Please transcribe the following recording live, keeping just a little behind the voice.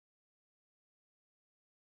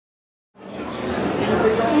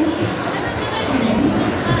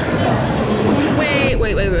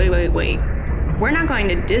Wait. We're not going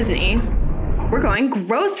to Disney. We're going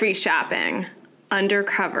grocery shopping,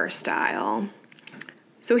 undercover style.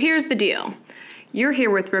 So here's the deal. You're here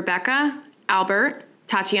with Rebecca, Albert,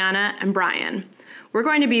 Tatiana, and Brian. We're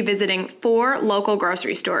going to be visiting 4 local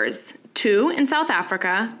grocery stores, 2 in South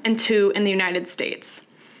Africa and 2 in the United States.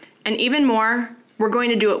 And even more, we're going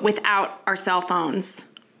to do it without our cell phones.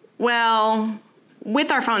 Well,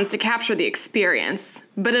 with our phones to capture the experience,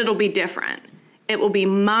 but it'll be different. It will be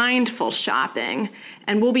mindful shopping,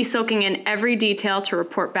 and we'll be soaking in every detail to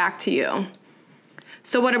report back to you.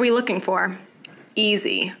 So what are we looking for?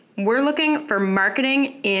 Easy. We're looking for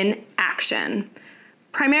marketing in action.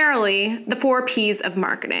 Primarily, the 4 P's of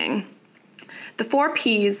marketing. The 4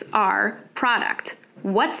 P's are product.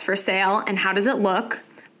 What's for sale and how does it look?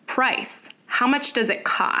 Price. How much does it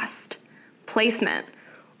cost? Placement.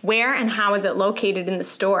 Where and how is it located in the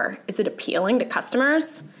store? Is it appealing to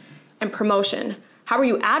customers? And promotion. How are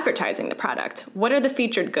you advertising the product? What are the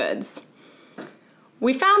featured goods?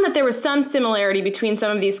 We found that there was some similarity between some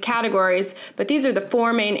of these categories, but these are the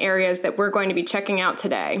 4 main areas that we're going to be checking out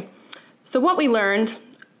today. So what we learned,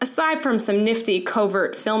 aside from some nifty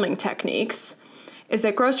covert filming techniques, is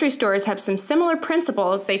that grocery stores have some similar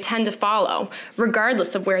principles they tend to follow,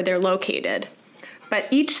 regardless of where they're located. But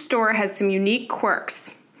each store has some unique quirks.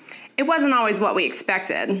 It wasn't always what we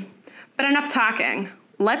expected. But enough talking.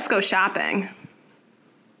 Let's go shopping.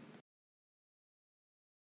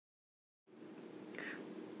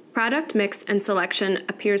 Product mix and selection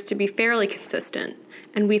appears to be fairly consistent,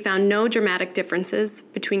 and we found no dramatic differences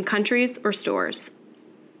between countries or stores.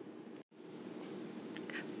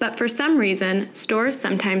 But for some reason, stores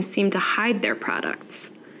sometimes seem to hide their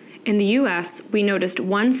products. In the US, we noticed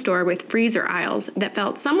one store with freezer aisles that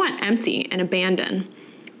felt somewhat empty and abandoned.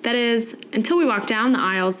 That is, until we walked down the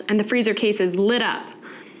aisles and the freezer cases lit up.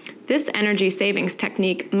 This energy savings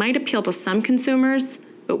technique might appeal to some consumers,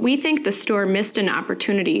 but we think the store missed an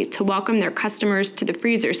opportunity to welcome their customers to the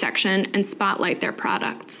freezer section and spotlight their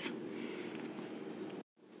products.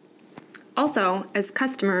 Also, as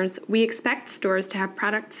customers, we expect stores to have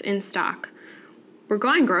products in stock. We're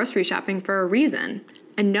going grocery shopping for a reason,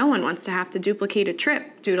 and no one wants to have to duplicate a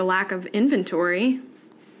trip due to lack of inventory.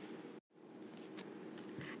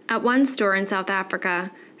 At one store in South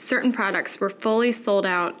Africa, certain products were fully sold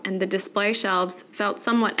out and the display shelves felt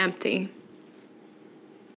somewhat empty.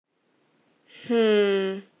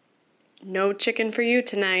 No chicken for you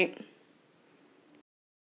tonight.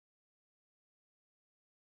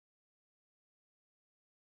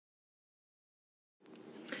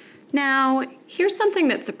 Now, here's something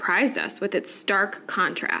that surprised us with its stark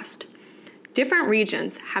contrast. Different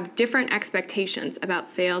regions have different expectations about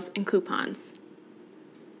sales and coupons.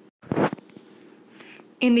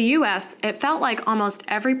 In the US, it felt like almost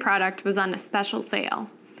every product was on a special sale.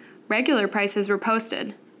 Regular prices were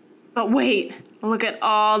posted. But wait, look at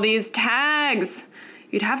all these tags!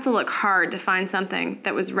 You'd have to look hard to find something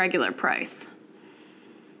that was regular price.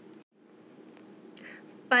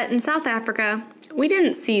 But in South Africa, we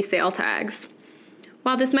didn't see sale tags.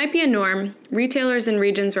 While this might be a norm, retailers in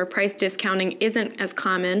regions where price discounting isn't as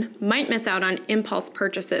common might miss out on impulse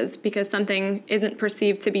purchases because something isn't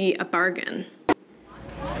perceived to be a bargain.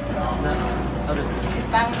 It's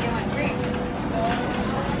buy one, get one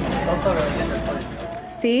free.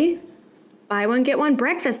 See? Buy one, get one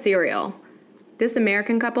breakfast cereal. This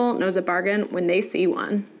American couple knows a bargain when they see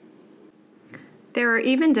one. There are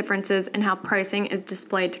even differences in how pricing is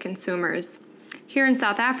displayed to consumers. Here in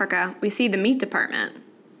South Africa, we see the meat department.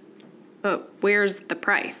 But where's the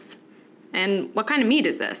price? And what kind of meat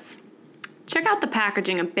is this? Check out the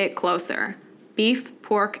packaging a bit closer. Beef,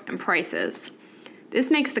 pork, and prices.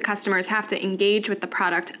 This makes the customers have to engage with the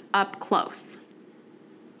product up close.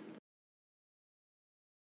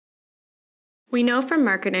 We know from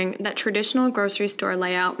marketing that traditional grocery store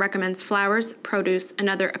layout recommends flowers, produce, and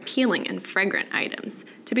other appealing and fragrant items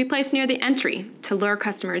to be placed near the entry to lure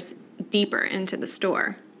customers deeper into the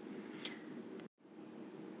store.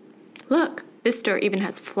 Look, this store even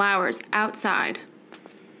has flowers outside.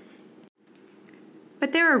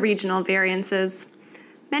 But there are regional variances.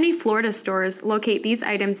 Many Florida stores locate these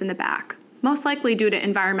items in the back, most likely due to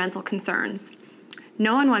environmental concerns.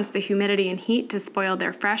 No one wants the humidity and heat to spoil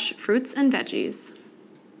their fresh fruits and veggies.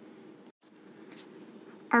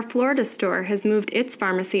 Our Florida store has moved its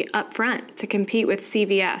pharmacy up front to compete with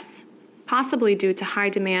CVS, possibly due to high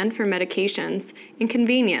demand for medications and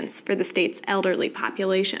convenience for the state's elderly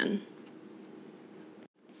population.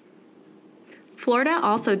 Florida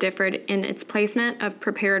also differed in its placement of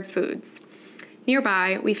prepared foods.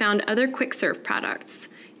 Nearby, we found other quick-serve products,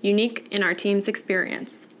 unique in our team's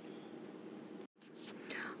experience.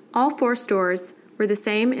 All 4 stores were the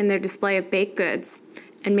same in their display of baked goods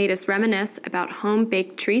and made us reminisce about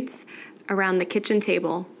home-baked treats around the kitchen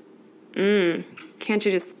table. Can't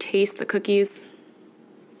you just taste the cookies?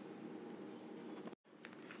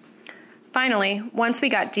 Finally, once we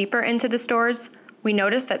got deeper into the stores, we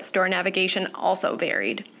noticed that store navigation also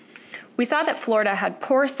varied. We saw that Florida had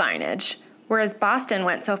poor signage, whereas Boston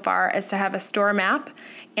went so far as to have a store map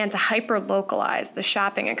and to hyper-localize the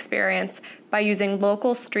shopping experience by using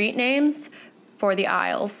local street names for the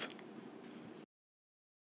aisles.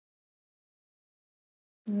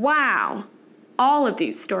 Wow! All of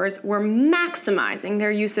these stores were maximizing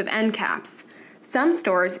their use of end caps. Some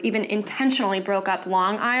stores even intentionally broke up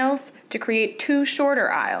long aisles to create 2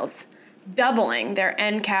 shorter aisles, doubling their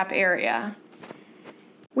end cap area.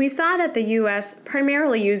 We saw that the US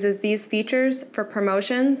primarily uses these features for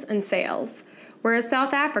promotions and sales, whereas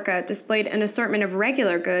South Africa displayed an assortment of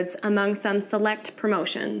regular goods among some select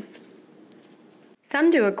promotions. Some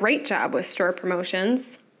do a great job with store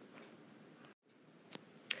promotions,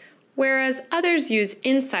 whereas others use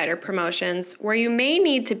insider promotions where you may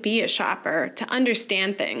need to be a shopper to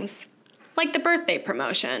understand things, like the birthday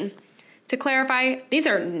promotion. To clarify, these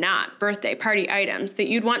are not birthday party items that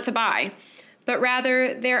you'd want to buy, but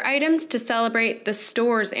rather they're items to celebrate the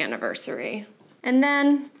store's anniversary. And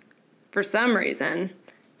then, for some reason,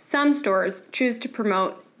 some stores choose to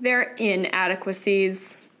promote their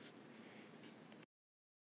inadequacies.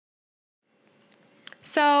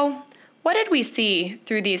 So, what did we see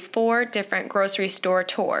through these 4 different grocery store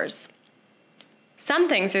tours? Some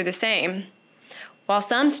things are the same, while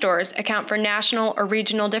some stores account for national or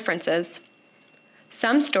regional differences.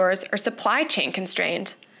 Some stores are supply chain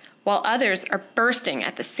constrained, while others are bursting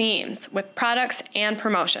at the seams with products and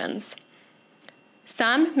promotions.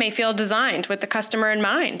 Some may feel designed with the customer in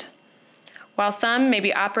mind, while some may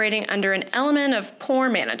be operating under an element of poor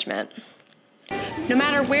management. No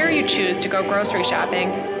matter where you choose to go grocery shopping,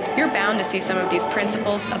 you're bound to see some of these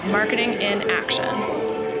principles of marketing in action.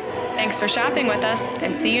 Thanks for shopping with us,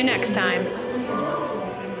 and see you next time.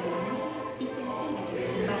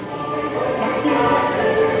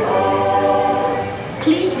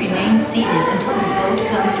 Please remain seated until the boat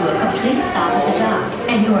comes to a complete stop at the dock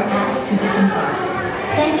and you are asked to disembark.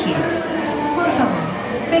 Thank you. Por favor,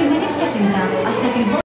 permanezca sentado hasta que el bote